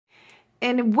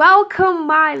and welcome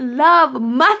my love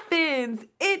muffins.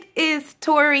 It is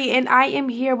Tori and I am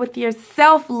here with your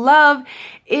self-love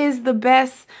is the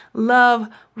best love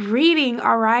reading.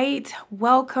 All right,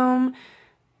 welcome.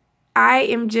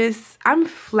 I'm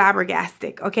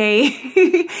flabbergasted, okay?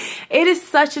 It is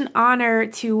such an honor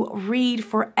to read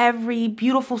for every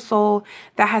beautiful soul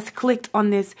that has clicked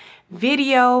on this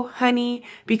video, honey,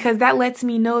 because that lets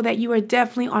me know that you are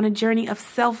definitely on a journey of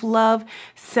self-love,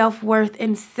 self-worth,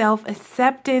 and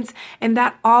self-acceptance, and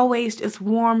that always just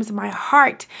warms my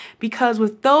heart, because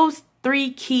with those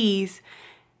 3 keys,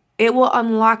 it will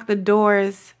unlock the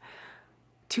doors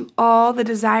to all the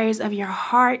desires of your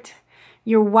heart,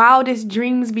 your wildest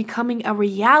dreams becoming a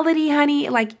reality, honey.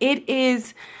 Like, it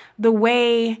is the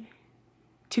way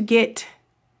to get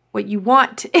what you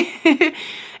want.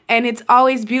 And it's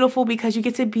always beautiful because you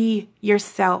get to be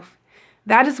yourself.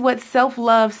 That is what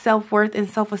self-love, self-worth, and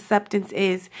self-acceptance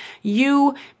is.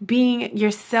 You being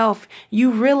yourself, you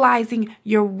realizing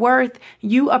your worth,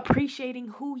 you appreciating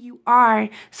who you are.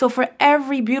 So for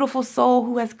every beautiful soul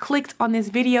who has clicked on this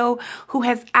video, who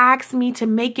has asked me to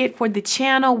make it for the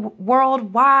channel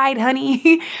worldwide,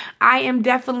 honey, I am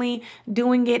definitely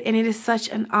doing it, and it is such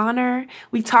an honor.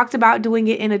 We talked about doing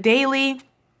it in a daily.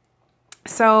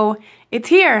 So it's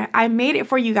here. I made it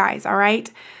for you guys, all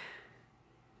right?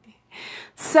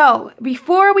 So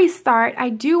before we start, I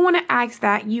do want to ask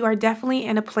that you are definitely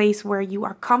in a place where you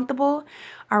are comfortable,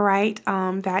 all right?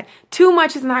 That too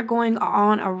much is not going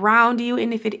on around you.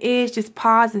 And if it is, just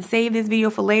pause and save this video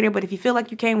for later. But if you feel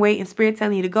like you can't wait and Spirit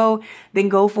telling you to go, then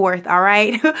go forth, all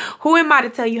right? Who am I to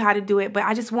tell you how to do it? But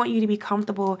I just want you to be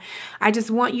comfortable. I just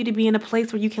want you to be in a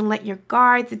place where you can let your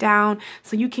guards down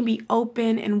so you can be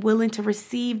open and willing to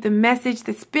receive the message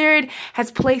that Spirit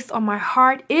has placed on my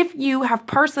heart. If you have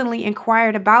personally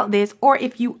inquired about this, or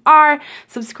if you are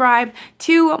subscribed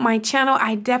to my channel,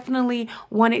 I definitely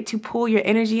wanted to pull your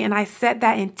energy, and I set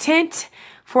that intent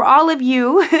for all of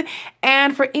you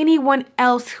and for anyone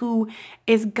else who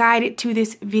is guided to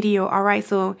this video. All right,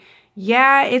 so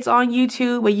yeah, it's on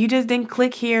YouTube, but you just didn't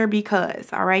click here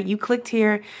because, all right, you clicked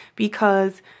here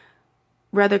because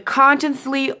whether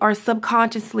consciously or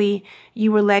subconsciously,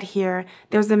 you were led here.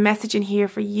 There's a message in here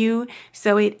for you.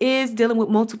 So it is dealing with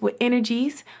multiple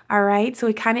energies, all right? So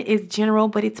it kind of is general,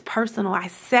 but it's personal. I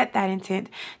set that intent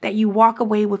that you walk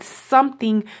away with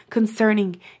something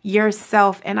concerning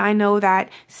yourself. And I know that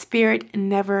Spirit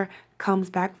never comes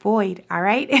back void, all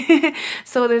right?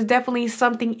 So there's definitely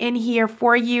something in here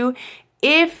for you.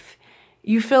 If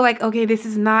you feel like, okay, this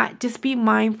is not, just be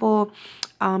mindful.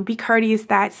 Be courteous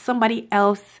that somebody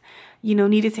else,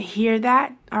 needed to hear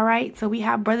that. All right. So we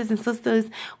have brothers and sisters.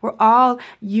 We're all,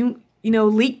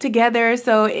 leaked together.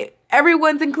 So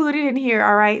everyone's included in here.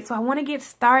 All right. So I want to get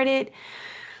started.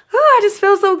 Oh, I just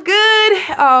feel so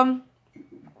good.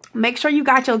 Make sure you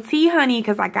got your tea, honey,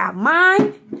 because I got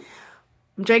mine.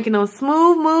 I'm drinking on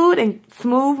smooth mood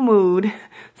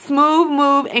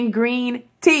and green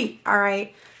tea. All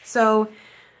right. So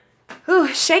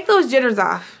shake those jitters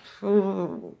off.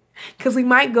 Because we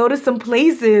might go to some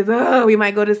places.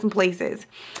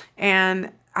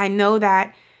 And I know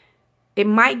that it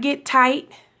might get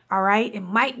tight, all right? It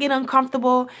might get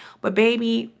uncomfortable. But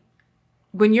baby,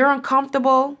 when you're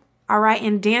uncomfortable, all right,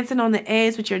 and dancing on the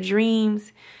edge with your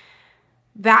dreams,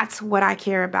 that's what I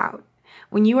care about.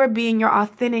 When you are being your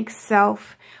authentic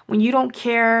self, when you don't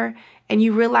care and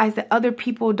you realize that other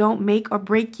people don't make or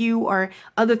break you, or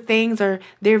other things or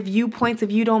their viewpoints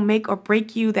of you don't make or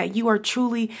break you, that you are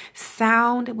truly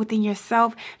sound within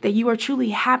yourself, that you are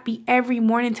truly happy every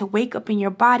morning to wake up in your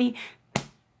body,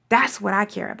 that's what I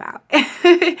care about.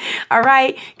 All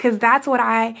right? Because that's what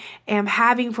I am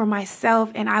having for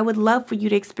myself, and I would love for you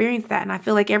to experience that. And I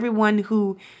feel like everyone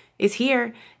who is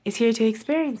here to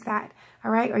experience that. All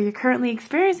right, or you're currently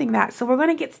experiencing that. So we're going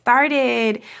to get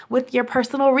started with your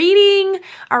personal reading.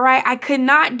 All right, I could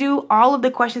not do all of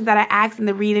the questions that I asked in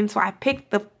the reading, so I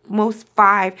picked the most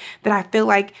 5 that I feel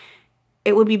like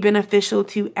it would be beneficial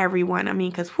to everyone. I mean,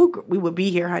 because we would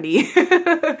be here, honey.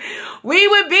 We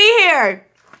would be here.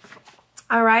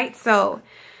 All right, so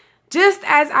just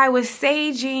as I was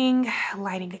saging,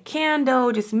 lighting a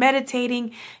candle, just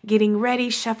meditating, getting ready,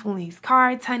 shuffling these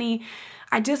cards, honey,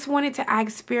 I just wanted to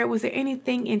ask Spirit, was there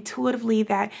anything intuitively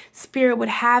that Spirit would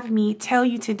have me tell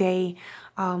you today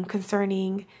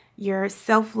concerning your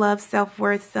self-love,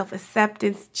 self-worth,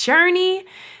 self-acceptance journey?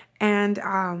 And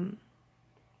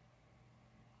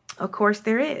of course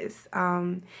there is.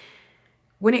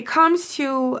 When it comes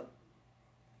to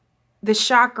the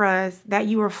chakras that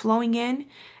you are flowing in,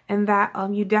 and that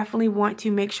you definitely want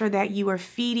to make sure that you are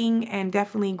feeding and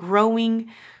definitely growing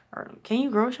or can you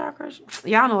grow chakras?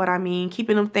 Y'all know what I mean.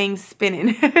 Keeping them things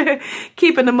spinning,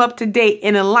 keeping them up to date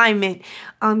in alignment.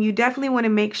 You definitely want to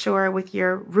make sure with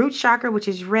your root chakra, which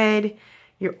is red,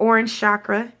 your orange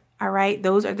chakra. All right.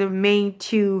 Those are the main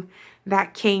two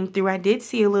that came through. I did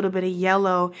see a little bit of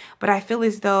yellow, but I feel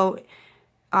as though,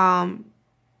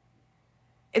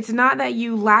 it's not that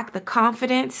you lack the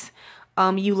confidence.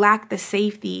 You lack the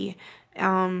safety,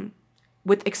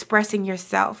 with expressing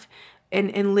yourself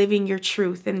and living your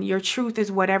truth. And your truth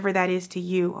is whatever that is to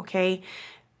you, okay?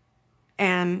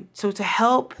 And so to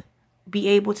help be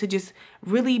able to just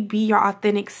really be your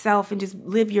authentic self and just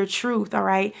live your truth, all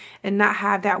right? And not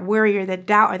have that worry or that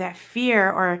doubt or that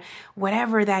fear or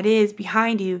whatever that is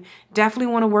behind you.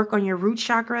 Definitely want to work on your root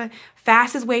chakra.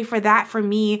 Fastest way for that for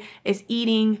me is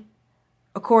eating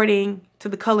according to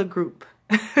the color group.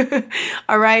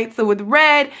 All right. So with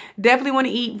red, definitely want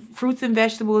to eat fruits and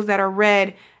vegetables that are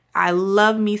red. I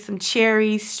love me some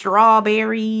cherries,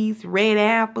 strawberries, red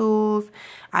apples.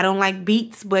 I don't like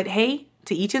beets, but hey,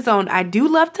 to each his own. I do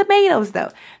love tomatoes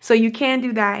though. So you can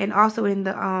do that. And also in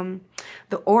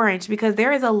the orange, because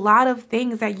there is a lot of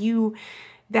things that you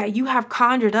have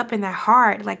conjured up in that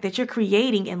heart, like that you're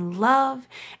creating in love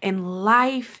and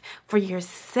life for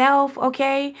yourself,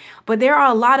 okay? But there are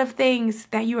a lot of things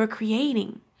that you are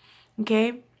creating,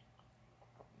 okay?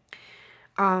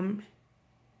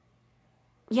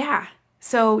 Yeah.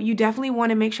 So you definitely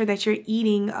want to make sure that you're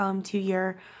eating to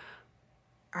your,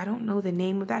 I don't know the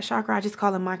name of that chakra. I just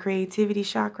call it my creativity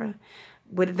chakra.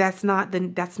 But that's not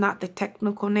the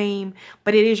technical name,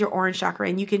 but it is your orange chakra,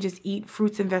 and you can just eat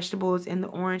fruits and vegetables in the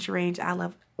orange range. I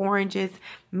love oranges,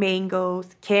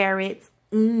 mangoes, carrots,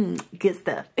 good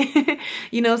stuff.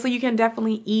 You know, so you can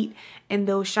definitely eat in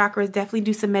those chakras. Definitely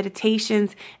do some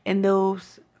meditations in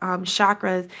those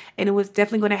chakras, and it was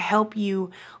definitely going to help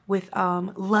you with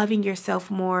loving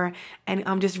yourself more,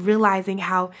 and just realizing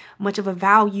how much of a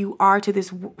value you are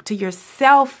to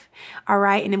yourself. All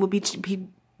right, and it will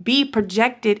be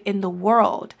projected in the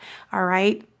world. All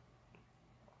right.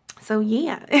 So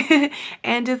yeah,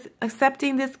 and just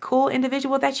accepting this cool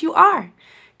individual that you are,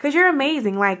 because you're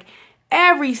amazing. Like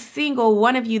every single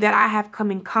one of you that I have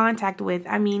come in contact with.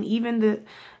 I mean, even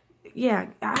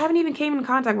I haven't even came in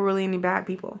contact with really any bad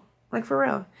people. Like for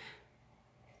real.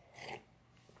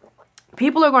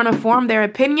 People are going to form their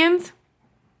opinions.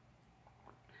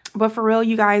 But for real,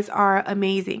 you guys are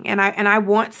amazing. And I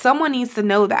want, someone needs to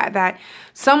know that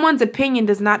someone's opinion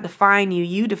does not define you.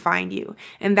 You define you.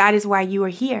 And that is why you are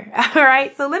here. All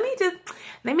right. So let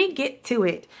me get to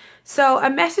it. So a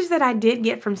message that I did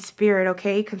get from Spirit,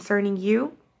 okay, concerning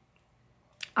you,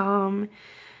 was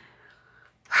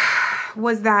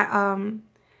that, I'm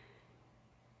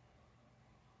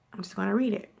just going to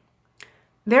read it.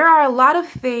 There are a lot of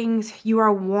things you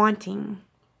are wanting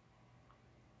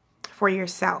for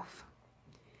yourself,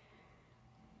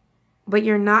 but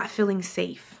you're not feeling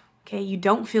safe. Okay, you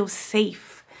don't feel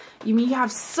safe. You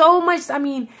have so much. I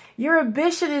mean, your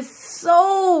ambition is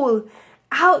so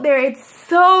out there. It's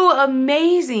so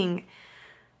amazing.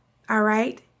 All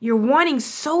right, you're wanting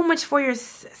so much for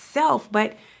yourself,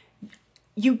 but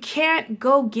you can't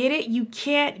go get it. You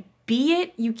can't be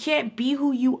it. You can't be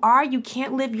who you are. You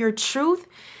can't live your truth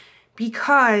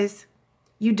because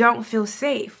you don't feel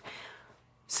safe.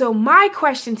 So my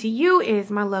question to you is,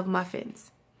 my love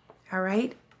muffins, all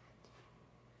right?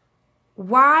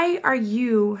 Why are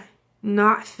you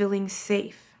not feeling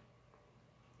safe?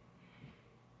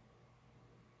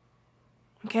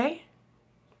 Okay?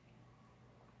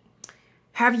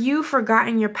 Have you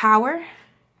forgotten your power?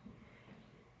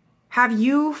 Have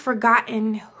you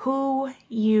forgotten who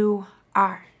you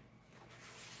are?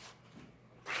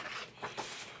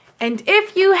 And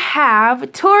if you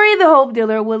have, Tori the Hope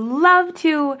Dealer would love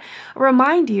to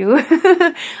remind you,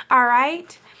 all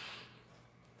right?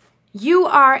 You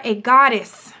are a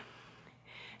goddess.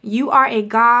 You are a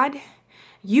god.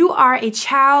 You are a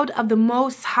child of the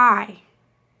Most High.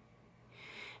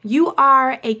 You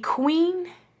are a queen.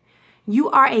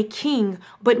 You are a king.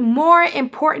 But more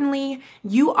importantly,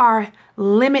 you are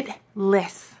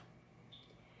limitless.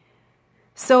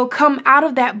 So come out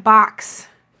of that box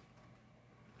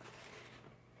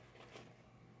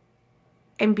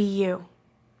and be you.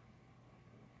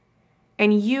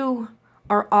 And you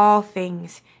are all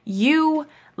things. You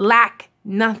lack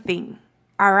nothing.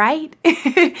 All right?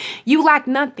 You lack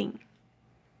nothing.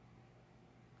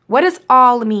 What does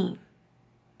all mean?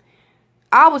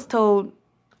 I was told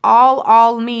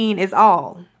all mean is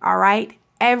all. All right?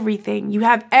 Everything. You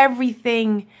have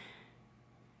everything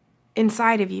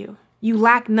inside of you. You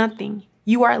lack nothing.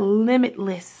 You are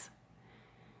limitless.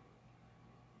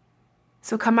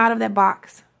 So come out of that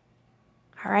box.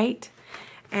 All right.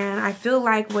 And I feel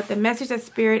like what the message that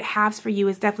Spirit has for you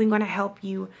is definitely going to help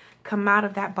you come out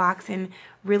of that box and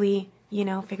really, you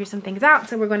know, figure some things out.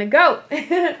 So we're going to go.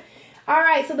 All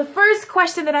right. So the first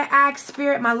question that I asked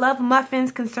Spirit, my love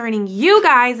muffins, concerning you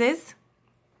guys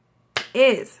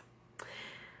is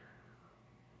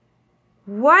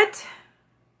what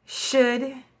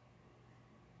should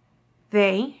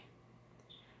they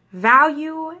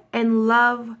value and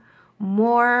love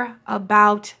more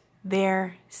about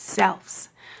their selves?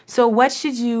 So what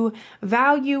should you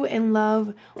value and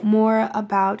love more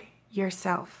about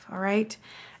yourself? All right.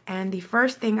 And the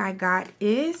first thing I got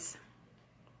is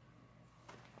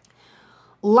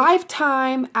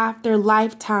lifetime after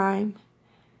lifetime,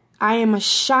 I am a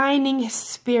shining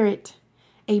spirit,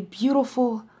 a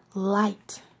beautiful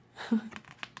light.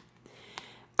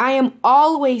 I am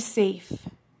always safe.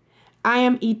 I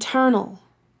am eternal.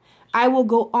 I will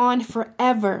go on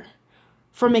forever,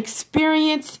 from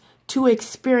experience to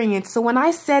experience. So when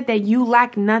I said that you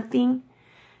lack nothing,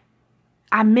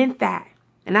 I meant that.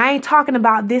 And I ain't talking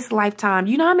about this lifetime.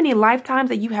 You know how many lifetimes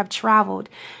that you have traveled?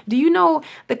 Do you know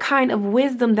the kind of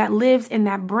wisdom that lives in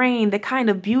that brain, the kind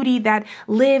of beauty that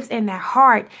lives in that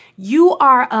heart? You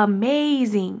are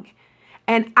amazing.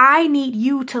 And I need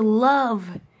you to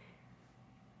love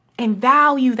and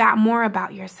value that more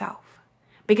about yourself.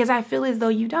 Because I feel as though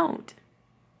you don't.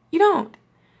 You don't.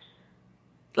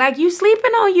 Like, you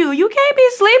sleeping on you. You can't be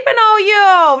sleeping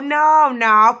on you.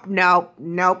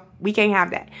 No. We can't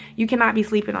have that. You cannot be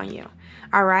sleeping on you.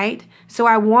 All right. So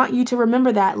I want you to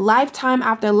remember that lifetime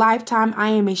after lifetime, I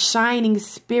am a shining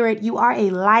spirit. You are a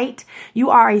light. You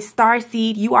are a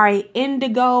starseed. You are a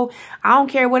indigo. I don't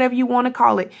care whatever you want to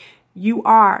call it. You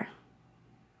are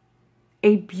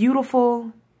a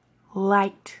beautiful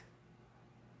light.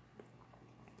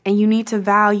 And you need to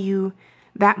value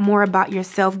that more about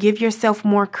yourself. Give yourself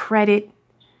more credit.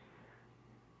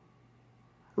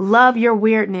 Love your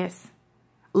weirdness.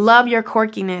 Love your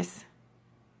quirkiness.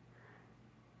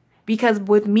 Because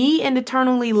with me and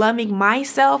eternally loving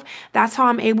myself, that's how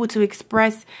I'm able to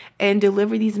express and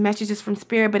deliver these messages from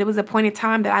Spirit. But it was a point in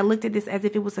time that I looked at this as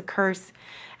if it was a curse,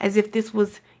 as if this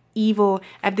was evil,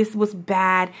 as this was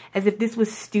bad, as if this was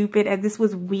stupid, as this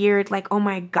was weird. Like, oh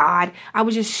my God, I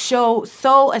was just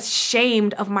so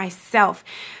ashamed of myself,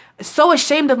 so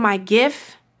ashamed of my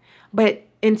gift. But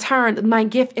in turn, my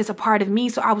gift is a part of me.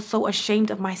 So I was so ashamed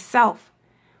of myself.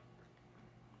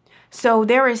 So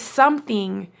there is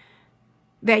something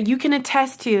that you can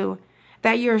attest to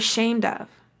that you're ashamed of.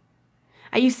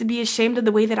 I used to be ashamed of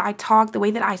the way that I talked, the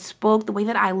way that I spoke, the way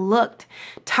that I looked.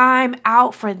 Time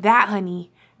out for that,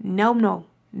 honey. No more.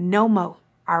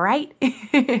 All right.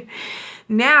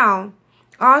 Now,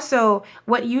 also,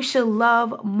 what you should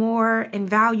love more and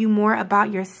value more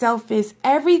about yourself is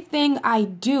everything I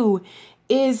do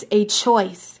is a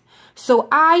choice. So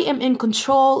I am in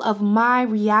control of my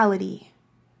reality.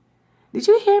 Did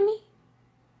you hear me?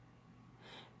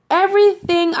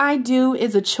 Everything I do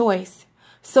is a choice.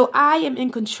 So I am in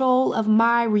control of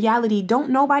my reality. Don't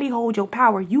nobody hold your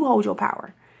power. You hold your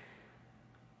power.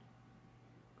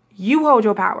 You hold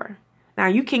your power. Now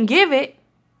you can give it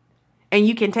and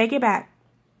you can take it back.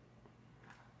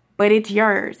 But it's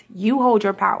yours. You hold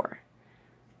your power.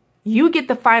 You get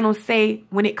the final say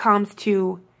when it comes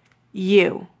to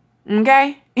you.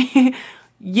 Okay?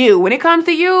 You. When it comes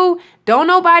to you, don't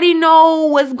nobody know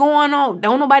what's going on.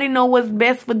 Don't nobody know what's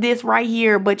best for this right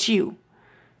here but you.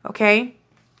 Okay?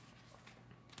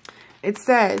 It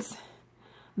says,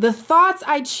 the thoughts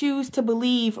I choose to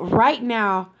believe right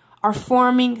now are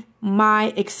forming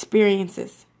my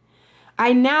experiences.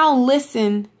 I now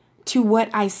listen to what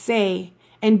I say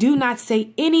and do not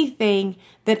say anything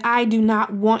that I do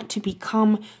not want to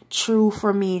become true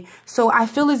for me. So I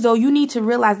feel as though you need to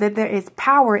realize that there is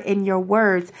power in your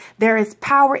words. There is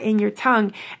power in your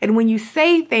tongue. And when you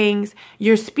say things,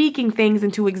 you're speaking things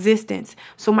into existence.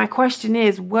 So my question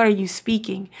is, what are you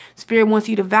speaking? Spirit wants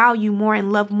you to value more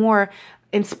and love more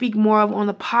and speak more of on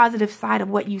the positive side of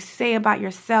what you say about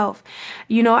yourself.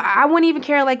 You know, I wouldn't even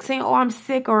care like saying, oh, I'm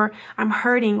sick or I'm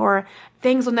hurting or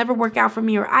things will never work out for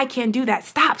me or I can't do that.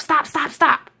 Stop.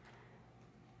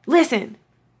 Listen,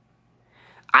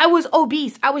 I was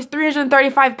obese. I was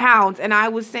 335 pounds and I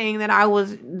was saying that I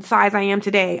was the size I am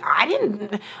today. I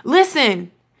didn't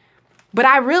listen, but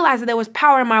I realized that there was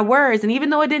power in my words. And even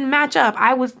though it didn't match up,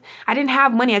 I didn't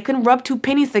have money. I couldn't rub 2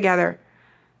 pennies together.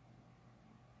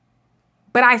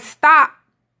 But I stopped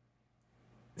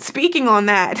speaking on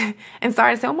that and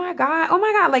started saying, oh my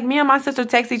God. Like me and my sister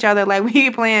text each other. Like we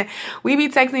be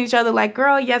texting each other like,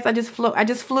 girl, yes, I just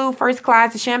flew first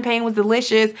class. The champagne was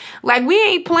delicious. Like we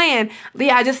ain't playing.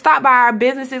 Yeah, I just stopped by our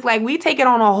businesses. Like we take it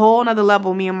on a whole nother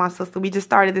level, me and my sister. We just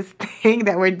started this thing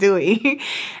that we're doing.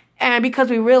 And because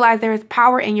we realize there is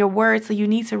power in your word, so you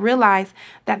need to realize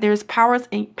that there's power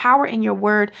in your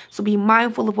word. So be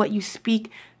mindful of what you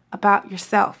speak about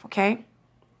yourself, okay?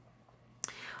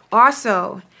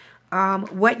 Also,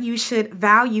 what you should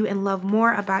value and love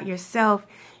more about yourself,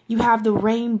 you have the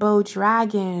rainbow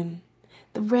dragon.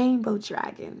 The rainbow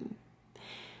dragon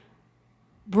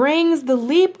brings the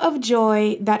leap of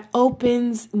joy that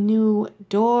opens new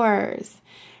doors.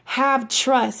 Have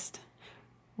trust.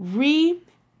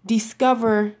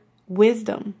 Rediscover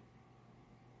wisdom.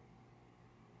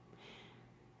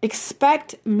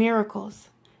 Expect miracles.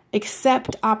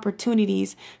 Accept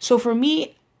opportunities. So for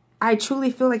me, I truly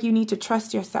feel like you need to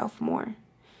trust yourself more.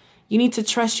 You need to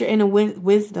trust your inner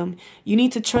wisdom. You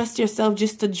need to trust yourself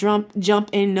just to jump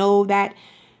and know that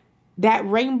that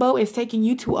rainbow is taking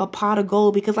you to a pot of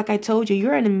gold. Because like I told you,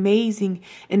 you're an amazing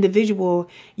individual.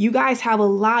 You guys have a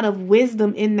lot of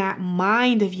wisdom in that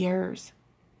mind of yours.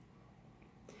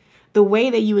 The way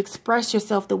that you express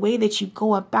yourself, the way that you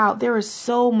go about, there is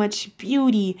so much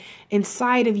beauty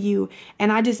inside of you.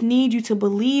 And I just need you to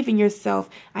believe in yourself.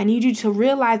 I need you to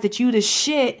realize that you the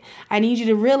shit. I need you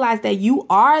to realize that you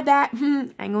are that. I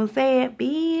ain't gonna say it,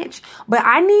 bitch. But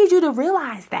I need you to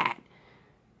realize that.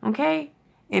 Okay?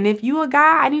 And if you a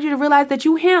guy, I need you to realize that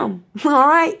you him. All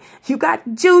right? You got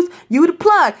the juice. You the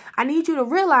plug. I need you to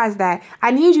realize that.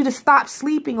 I need you to stop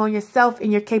sleeping on yourself and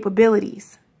your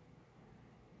capabilities.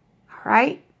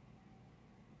 Right?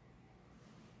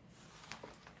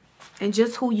 And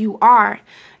just who you are.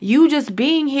 You just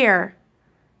being here.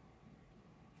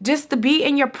 Just to be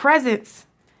in your presence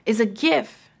is a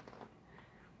gift.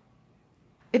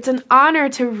 It's an honor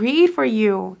to read for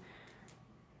you.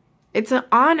 It's an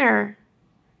honor.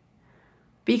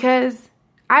 Because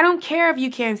I don't care if you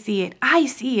can't see it. I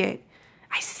see it.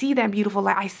 I see that beautiful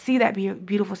light. I see that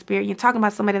beautiful spirit. You're talking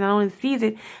about somebody that not only sees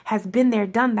it, has been there,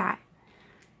 done that.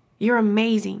 You're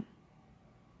amazing.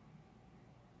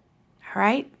 All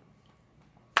right.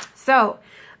 So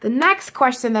the next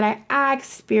question that I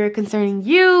asked Spirit concerning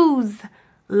yous,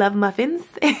 love muffins,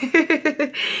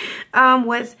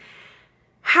 was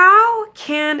how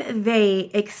can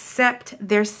they accept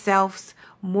themselves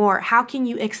more? How can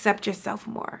you accept yourself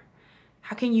more?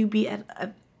 How can you be an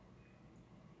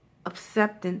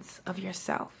acceptance of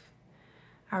yourself?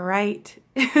 All right.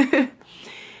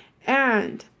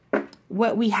 And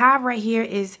what we have right here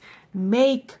is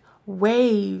make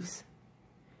waves.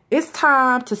 It's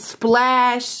time to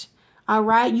splash. All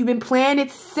right. You've been playing it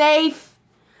safe.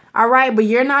 All right. But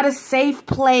you're not a safe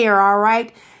player. All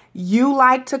right. You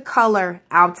like to color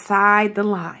outside the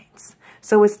lines.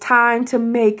 So it's time to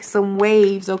make some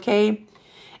waves. Okay.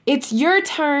 It's your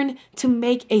turn to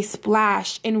make a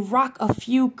splash and rock a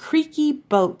few creaky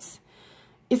boats.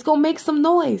 It's going to make some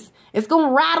noise. It's going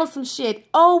to rattle some shit.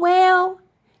 Oh, well.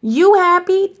 You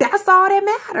happy? That's all that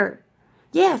matters.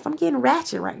 Yes, I'm getting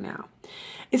ratchet right now.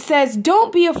 It says,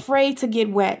 don't be afraid to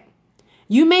get wet.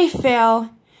 You may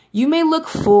fail, you may look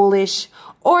foolish,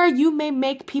 or you may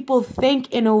make people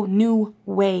think in a new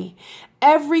way.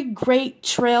 Every great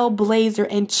trailblazer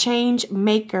and change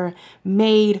maker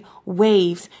made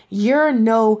waves. You're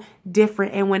no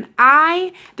different. And when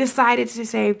I decided to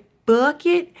say, book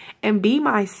it and be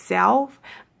myself,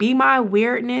 be my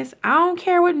weirdness. I don't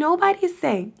care what nobody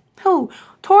say. Who?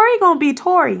 Tori gonna be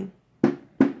Tori.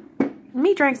 Let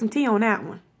me drink some tea on that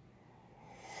one.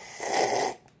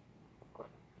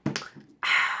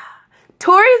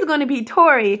 Tori's gonna be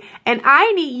Tori, and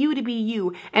I need you to be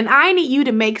you, and I need you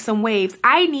to make some waves.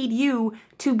 I need you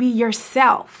to be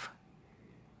yourself.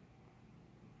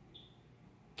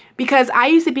 Because I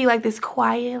used to be like this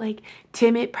quiet, like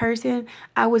timid person.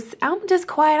 I'm just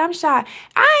quiet. I'm shy.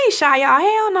 I ain't shy, y'all.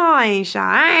 Hell no, I ain't shy.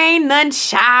 I ain't nothing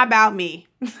shy about me.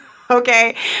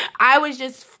 Okay? I was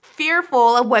just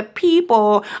fearful of what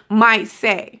people might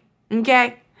say.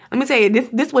 Okay? Let me tell you, this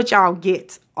is what y'all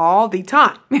get all the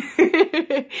time.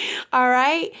 All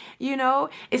right? You know,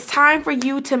 it's time for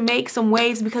you to make some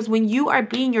waves, because when you are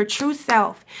being your true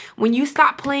self, when you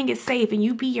stop playing it safe and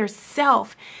you be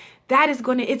yourself,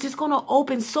 it's just gonna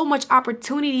open so much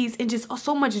opportunities and just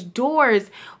so much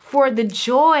doors for the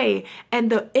joy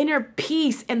and the inner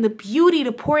peace and the beauty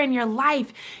to pour in your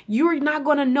life. You're not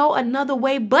gonna know another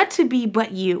way but to be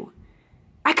but you.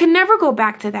 I could never go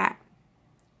back to that.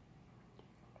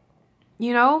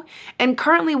 you know? And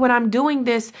currently when I'm doing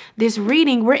this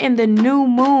reading, we're in the new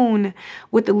moon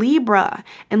with the Libra,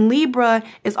 and Libra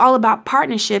is all about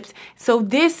partnerships. So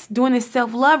doing this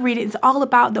self-love reading is all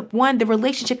about the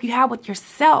relationship you have with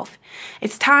yourself.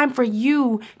 It's time for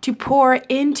you to pour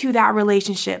into that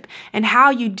relationship, and how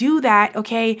you do that,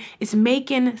 okay, is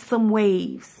making some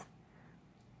waves.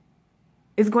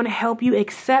 It's going to help you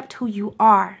accept who you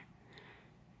are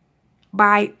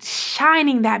by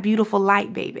shining that beautiful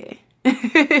light, baby.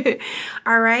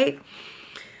 All right.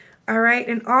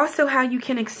 And also how you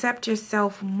can accept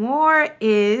yourself more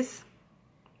is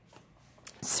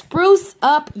spruce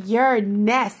up your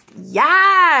nest.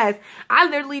 Yes. I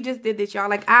literally just did this, y'all.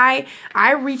 Like I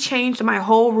rechanged my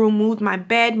whole room, moved my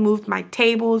bed, moved my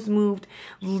tables, moved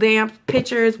lamps,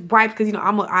 pictures, wipes, because you know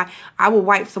I will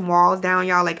wipe some walls down,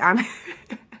 y'all. Like I'm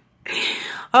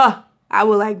I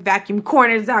will like vacuum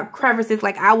corners out, crevices,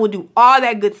 like I will do all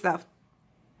that good stuff.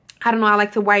 I don't know, I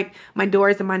like to wipe my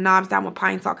doors and my knobs down with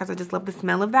pine salt because I just love the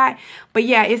smell of that. But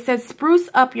yeah, it says spruce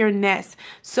up your nest.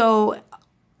 So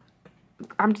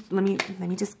let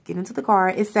me just get into the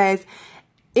card. It says,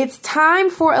 it's time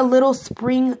for a little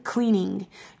spring cleaning.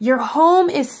 Your home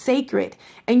is sacred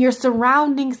and your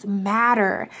surroundings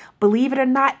matter. Believe it or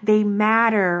not, they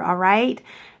matter, all right?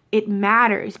 It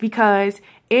matters because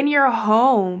in your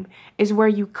home is where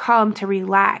you come to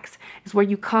relax. It's where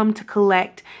you come to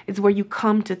collect. It's where you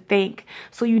come to think.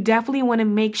 So you definitely want to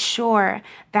make sure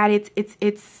that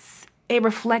it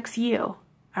reflects you.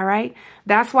 All right.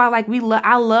 That's why like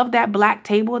I love that black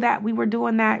table that we were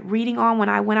doing that reading on when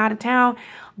I went out of town.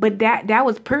 But that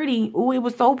was pretty. Ooh, it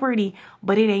was so pretty.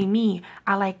 But it ain't me.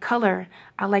 I like color.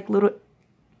 I like little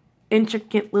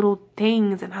intricate little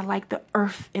things. And I like the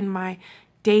earth in my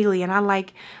daily. And I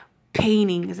like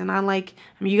paintings, and I mean,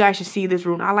 you guys should see this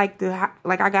room. I like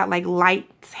I got like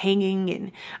lights hanging,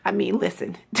 and I mean,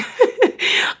 listen,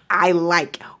 I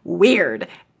like weird,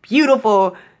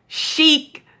 beautiful,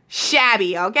 chic,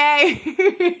 shabby,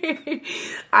 okay?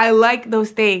 I like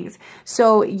those things.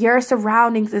 So your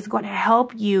surroundings is going to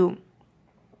help you,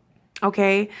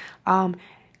 okay?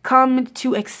 Come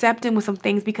to acceptance with some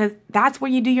things, because that's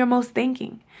where you do your most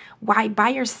thinking. Why? By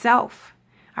yourself.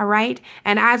 All right.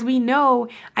 And as we know,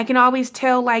 I can always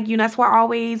tell, like, you know, that's why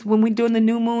always when we're doing the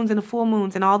new moons and the full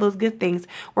moons and all those good things,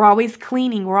 we're always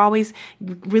cleaning. We're always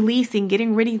releasing,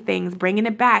 getting rid of things, bringing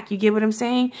it back. You get what I'm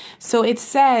saying? So it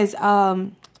says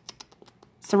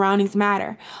surroundings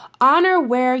matter. Honor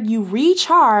where you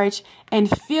recharge and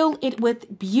fill it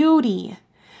with beauty.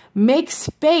 Make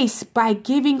space by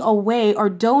giving away or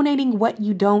donating what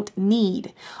you don't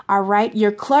need. All right.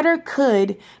 Your clutter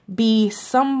could be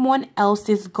someone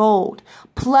else's gold.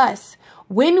 Plus,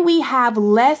 when we have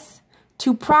less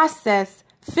to process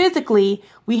physically,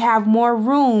 we have more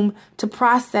room to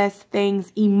process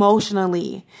things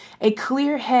emotionally. A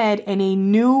clear head and a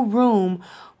new room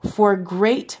for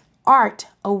great art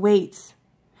awaits.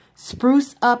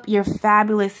 Spruce up your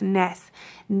fabulous nest.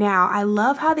 Now, I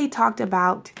love how they talked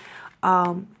about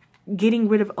getting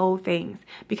rid of old things,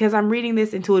 because I'm reading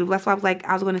this intuitive. That's why I was like,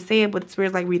 I was going to say it, but the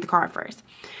Spirit's like, read the card first.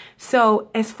 So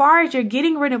as far as you're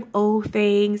getting rid of old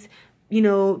things, you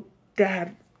know,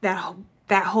 that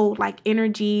hold like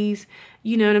energies,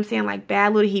 you know what I'm saying? Like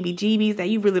bad little heebie-jeebies that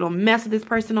you really don't mess with this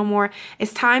person no more.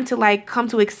 It's time to like come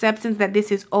to acceptance that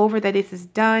this is over, that this is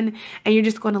done, and you're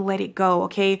just going to let it go.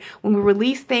 Okay. When we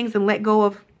release things and let go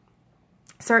of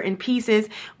certain pieces,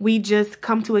 we just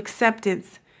come to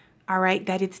acceptance, all right,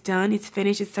 that it's done, it's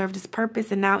finished, it served its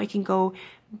purpose, and now it can go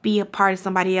be a part of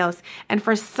somebody else. And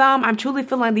for some, I'm truly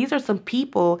feeling like these are some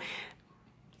people,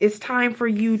 it's time for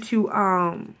you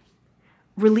to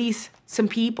release some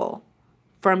people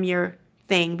from your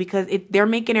thing, because they're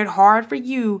making it hard for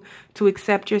you to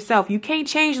accept yourself. You can't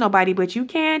change nobody, but you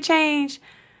can change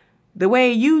the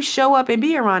way you show up and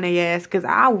be around their ass, because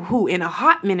in a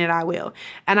hot minute I will.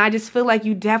 And I just feel like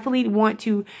you definitely want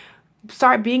to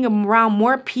start being around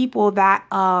more people that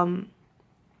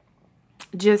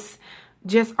just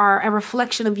are a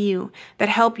reflection of you, that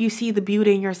help you see the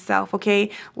beauty in yourself, okay?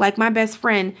 Like my best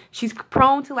friend, she's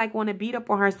prone to like want to beat up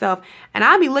on herself, and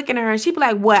I'll be looking at her and she'd be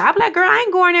like, what? I'll be like, girl, I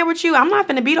ain't going there with you. I'm not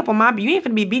finna beat up on you ain't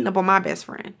finna be beating up on my best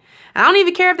friend. And I don't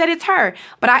even care if that it's her,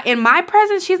 but in my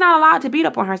presence, she's not allowed to beat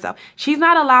up on herself. She's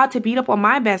not allowed to beat up on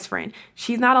my best friend.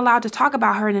 She's not allowed to talk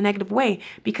about her in a negative way,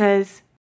 because